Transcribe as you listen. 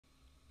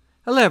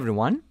Hello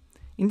everyone.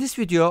 In this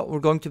video we're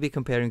going to be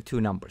comparing two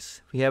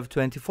numbers. We have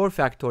 24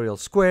 factorial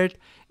squared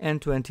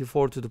and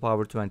 24 to the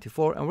power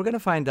 24, and we're going to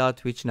find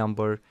out which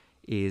number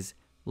is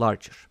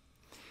larger.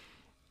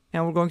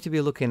 And we're going to be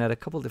looking at a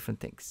couple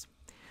different things.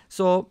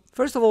 So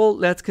first of all,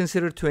 let's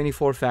consider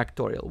 24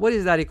 factorial. What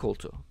is that equal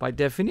to? By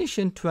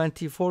definition,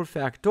 24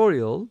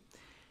 factorial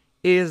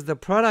is the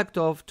product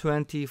of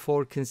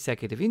 24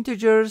 consecutive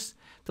integers,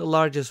 the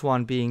largest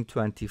one being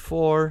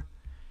 24,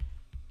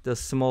 the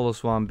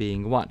smallest one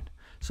being 1.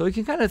 So you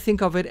can kind of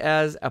think of it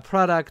as a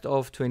product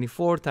of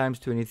 24 times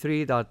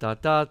 23 ...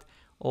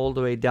 all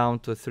the way down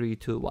to 3,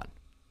 2, 1.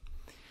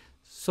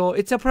 So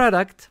it's a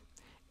product,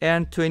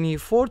 and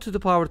 24 to the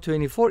power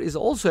 24 is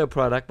also a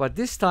product, but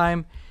this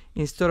time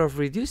instead of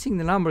reducing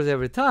the numbers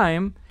every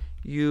time,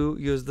 you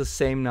use the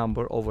same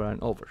number over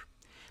and over.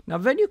 Now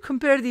when you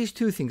compare these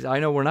two things, I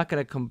know we're not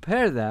going to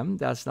compare them,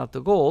 that's not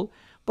the goal,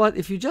 but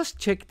if you just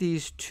check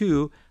these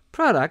two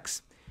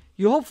products,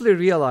 you hopefully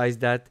realize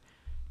that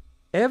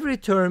every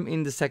term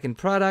in the second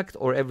product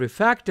or every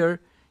factor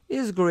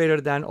is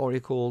greater than or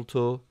equal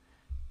to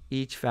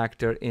each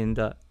factor in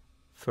the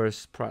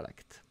first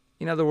product.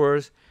 In other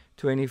words,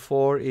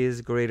 24 is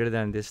greater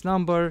than this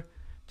number,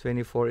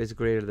 24 is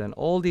greater than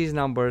all these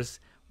numbers,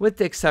 with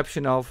the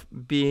exception of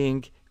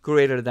being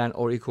greater than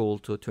or equal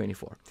to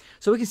 24.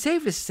 So we can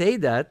safely say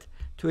that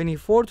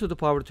 24 to the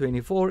power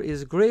 24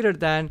 is greater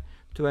than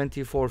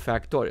 24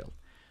 factorial.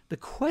 The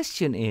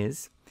question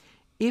is,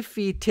 if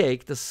we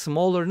take the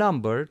smaller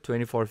number,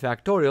 24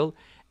 factorial,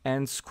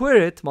 and square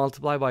it,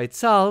 multiply by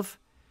itself,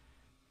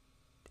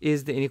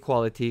 is the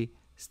inequality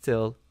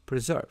still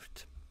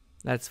preserved?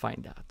 Let's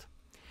find out.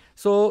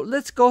 So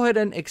let's go ahead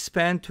and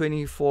expand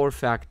 24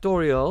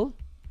 factorial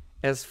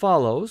as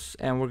follows,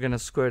 and we're going to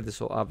square this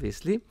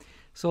obviously.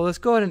 So let's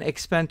go ahead and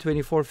expand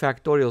 24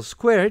 factorial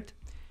squared.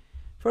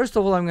 First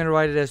of all, I'm going to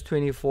write it as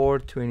 24,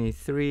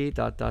 23, ...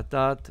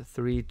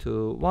 3,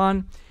 2,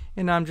 1.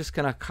 And I'm just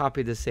going to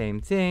copy the same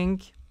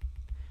thing,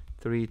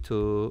 3,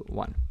 2,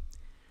 1.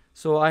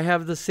 So I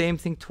have the same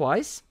thing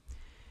twice.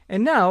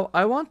 And now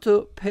I want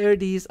to pair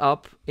these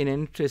up in an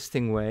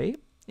interesting way,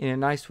 in a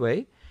nice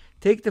way.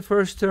 Take the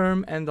first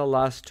term and the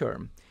last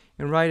term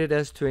and write it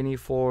as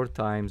 24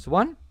 times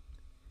 1.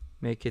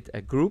 Make it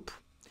a group.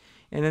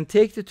 And then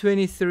take the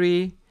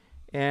 23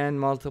 and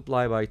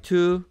multiply by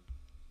 2.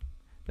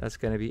 That's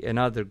going to be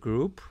another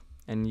group,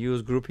 and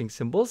use grouping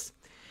symbols.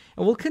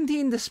 And we'll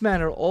continue in this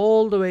manner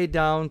all the way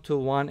down to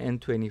 1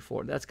 and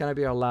 24. That's going to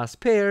be our last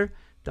pair, ...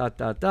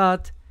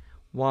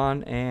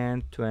 1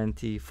 and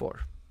 24.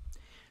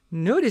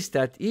 Notice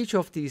that each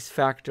of these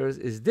factors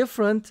is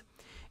different,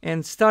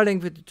 and starting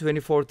with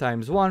 24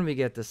 times 1, we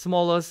get the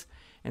smallest,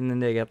 and then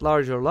they get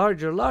larger,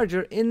 larger,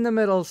 larger. In the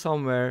middle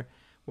somewhere,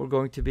 we're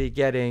going to be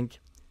getting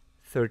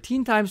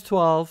 13 times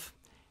 12,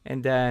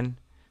 and then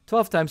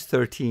 12 times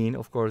 13.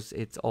 Of course,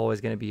 it's always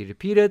going to be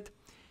repeated.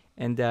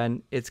 And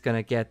then it's going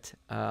to get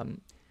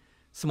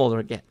smaller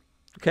again.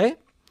 Okay?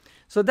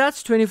 So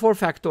that's 24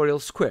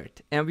 factorial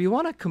squared. And we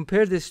want to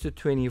compare this to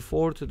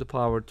 24 to the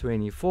power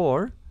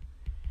 24,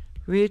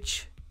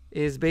 which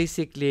is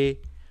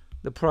basically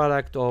the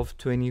product of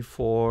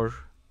 24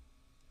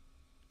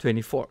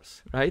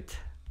 24s, right?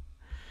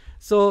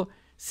 So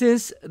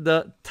since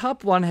the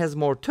top one has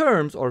more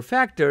terms or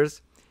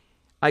factors,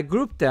 I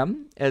grouped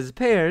them as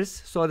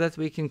pairs so that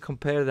we can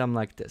compare them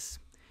like this.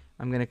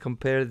 I'm going to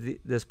compare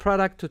this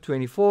product to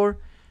 24,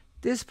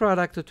 this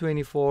product to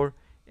 24,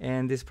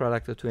 and this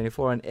product to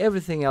 24, and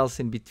everything else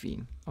in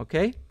between.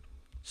 Okay?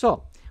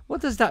 So,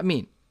 what does that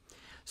mean?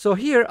 So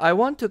here, I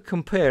want to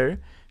compare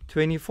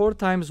 24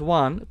 times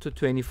 1 to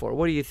 24.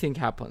 What do you think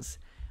happens?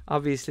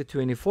 Obviously,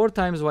 24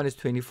 times 1 is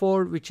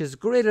 24, which is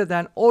greater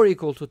than or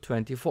equal to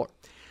 24.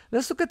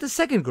 Let's look at the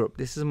second group.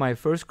 This is my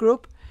first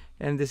group,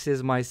 and this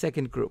is my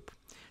second group.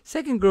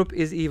 Second group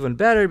is even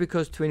better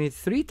because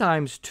 23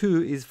 times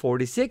 2 is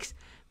 46,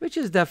 which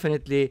is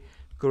definitely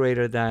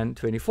greater than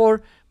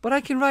 24. But I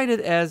can write it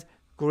as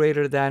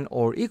greater than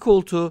or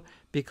equal to,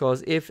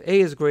 because if A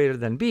is greater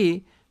than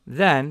B,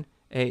 then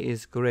A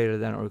is greater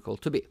than or equal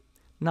to B.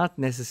 Not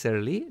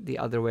necessarily the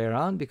other way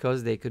around,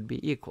 because they could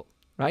be equal,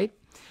 right?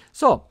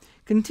 So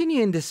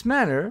continue in this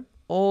manner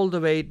all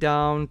the way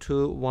down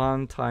to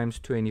 1 times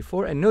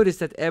 24. And notice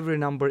that every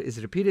number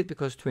is repeated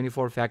because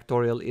 24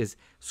 factorial is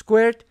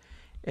squared.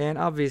 And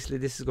obviously,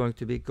 this is going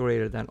to be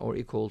greater than or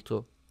equal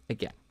to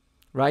again,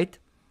 right?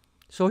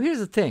 So here's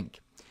the thing.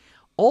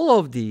 All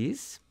of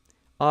these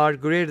are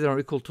greater than or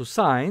equal to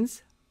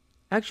signs.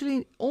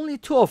 Actually, only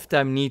 2 of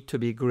them need to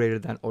be greater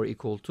than or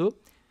equal to,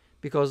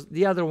 because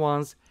the other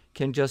ones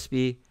can just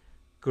be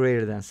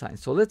greater than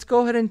signs. So let's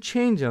go ahead and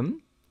change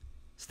them,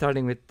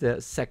 starting with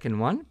the second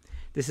one.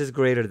 This is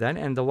greater than,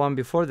 and the one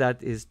before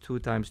that is 2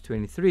 times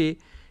 23.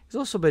 It's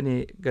also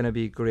going to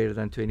be greater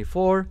than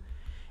 24.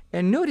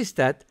 And notice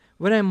that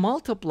when I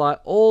multiply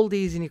all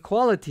these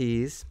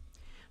inequalities,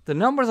 the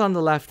numbers on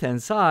the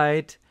left-hand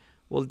side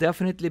will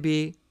definitely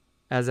be,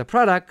 as a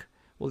product,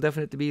 will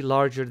definitely be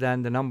larger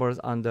than the numbers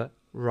on the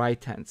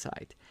right-hand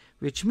side,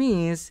 which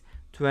means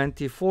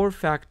 24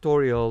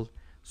 factorial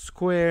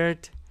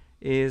squared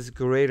is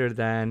greater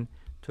than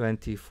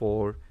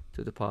 24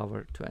 to the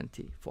power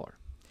 24.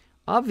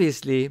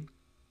 Obviously,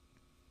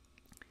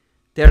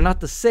 they're not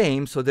the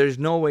same, so there's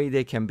no way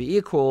they can be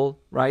equal,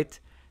 right?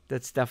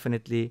 That's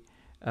definitely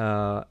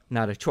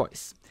not a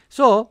choice.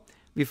 So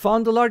we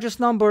found the largest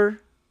number,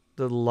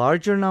 the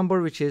larger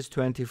number, which is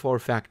 24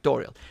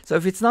 factorial. So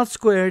if it's not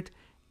squared,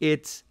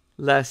 it's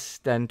less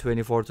than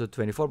 24 to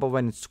 24, but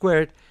when it's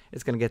squared,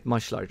 it's going to get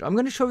much larger. I'm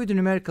going to show you the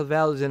numerical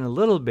values in a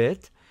little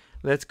bit.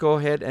 Let's go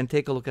ahead and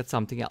take a look at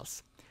something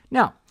else.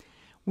 Now,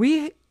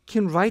 we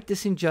can write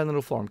this in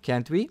general form,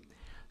 can't we?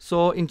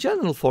 So in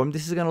general form,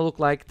 this is going to look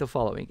like the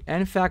following: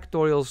 n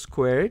factorial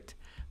squared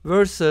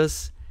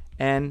versus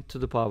n to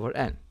the power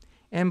n.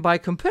 And by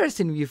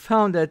comparison, we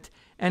found that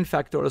n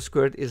factorial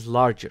squared is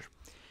larger.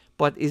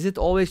 But is it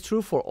always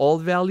true for all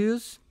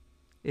values?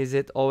 Is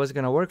it always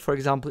going to work? For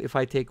example, if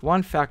I take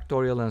 1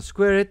 factorial and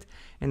square it,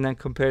 and then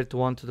compare it to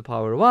 1 to the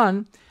power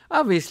 1,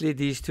 obviously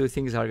these two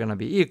things are going to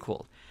be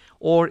equal.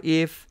 Or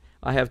if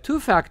I have 2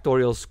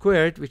 factorial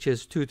squared, which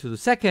is 2 to the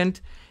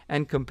second,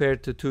 and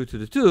compared to 2 to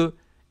the 2,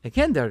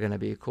 again, they're going to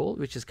be equal,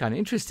 which is kind of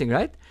interesting,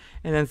 right?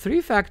 And then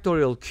 3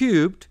 factorial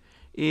cubed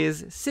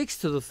is 6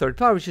 to the third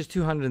power, which is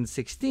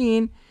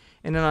 216.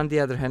 And then on the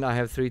other hand, I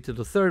have 3 to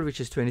the third, which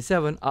is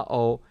 27.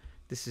 Uh-oh,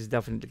 this is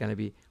definitely going to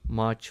be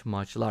much,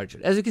 much larger.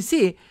 As you can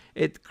see,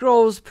 it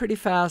grows pretty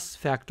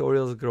fast.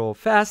 Factorials grow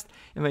fast.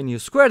 And when you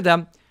square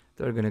them,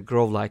 they're going to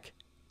grow like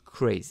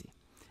crazy.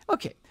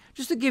 Okay,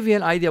 just to give you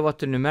an idea what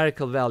the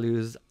numerical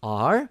values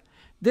are,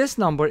 this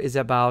number is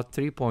about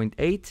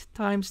 3.8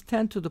 times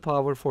 10 to the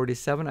power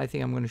 47. I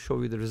think I'm going to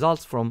show you the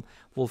results from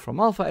Wolfram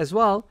Alpha as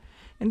well.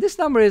 And this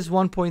number is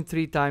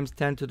 1.3 times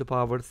 10 to the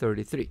power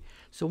 33.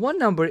 So one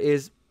number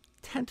is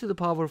 10 to the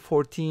power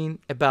 14,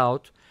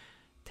 about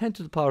 10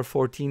 to the power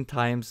 14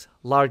 times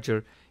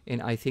larger.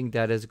 And I think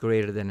that is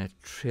greater than 1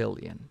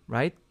 trillion,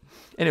 right?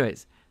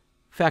 Anyways,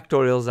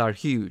 factorials are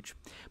huge.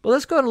 But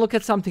let's go and look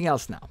at something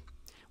else now.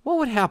 What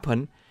would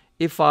happen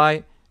if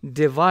I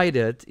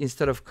divided,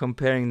 instead of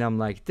comparing them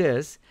like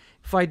this,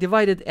 if I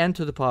divided n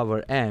to the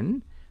power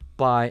n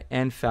by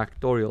n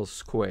factorial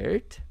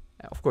squared?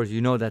 Of course,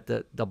 you know that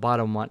the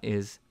bottom one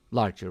is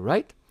larger,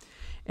 right?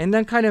 And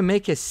then kind of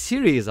make a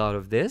series out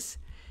of this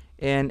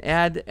and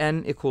add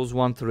n equals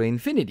 1 through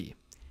infinity.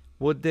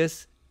 Would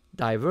this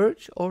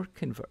diverge or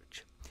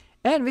converge?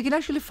 And we can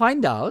actually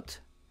find out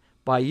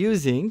by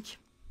using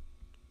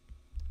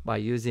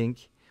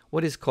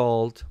what is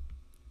called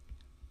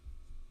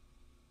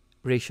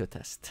ratio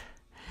test.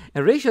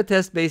 A ratio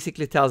test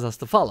basically tells us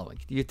the following.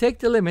 You take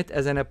the limit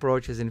as n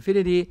approaches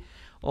infinity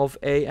of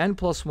a n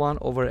plus 1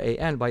 over a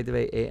n. By the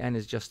way, a n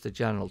is just a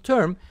general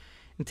term.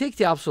 And take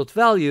the absolute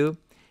value.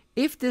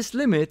 If this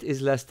limit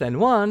is less than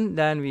 1,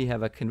 then we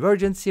have a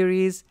convergent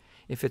series.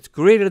 If it's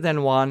greater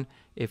than 1,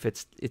 if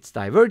it's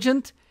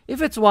divergent.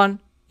 If it's 1,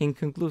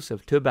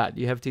 inconclusive. Too bad.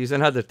 You have to use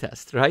another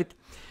test, right?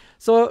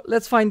 So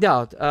let's find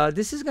out.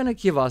 This is going to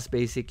give us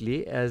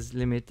basically as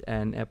limit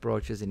n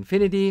approaches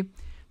infinity.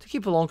 To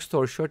keep a long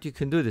story short, you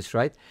can do this,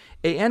 right?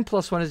 A n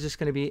plus 1 is just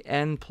going to be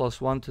n plus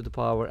 1 to the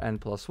power n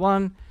plus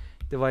 1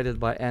 divided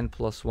by n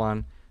plus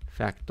 1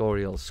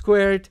 factorial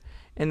squared.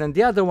 And then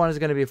the other one is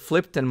going to be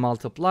flipped and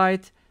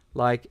multiplied,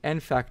 like n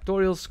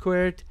factorial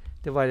squared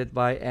divided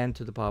by n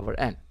to the power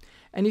n.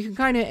 And you can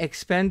kind of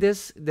expand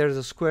this. There's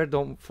a square,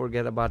 don't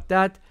forget about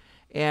that.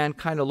 And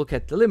kind of look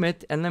at the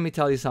limit. And let me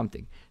tell you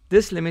something.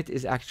 This limit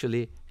is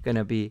actually going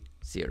to be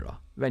 0.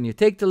 When you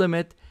take the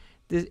limit,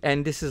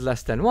 and this is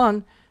less than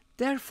 1,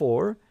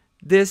 therefore,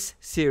 this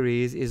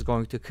series is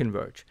going to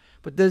converge.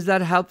 But does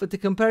that help with the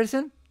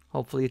comparison?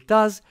 Hopefully it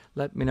does.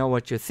 Let me know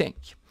what you think.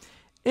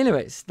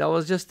 Anyways, that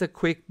was just a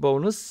quick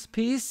bonus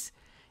piece.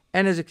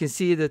 And as you can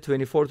see, the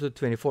 24 to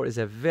 24 is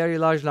a very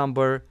large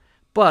number,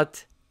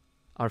 but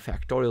our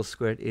factorial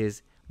squared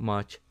is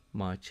much,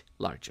 much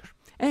larger.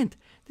 And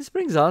this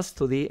brings us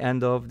to the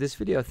end of this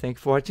video. Thank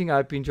you for watching. I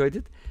hope you enjoyed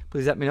it.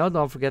 Please let me know.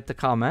 Don't forget to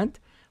comment,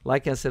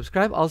 like, and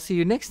subscribe. I'll see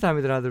you next time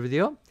with another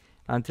video.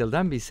 Until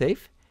then, be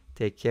safe.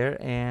 Take care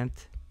and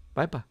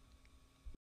bye-bye.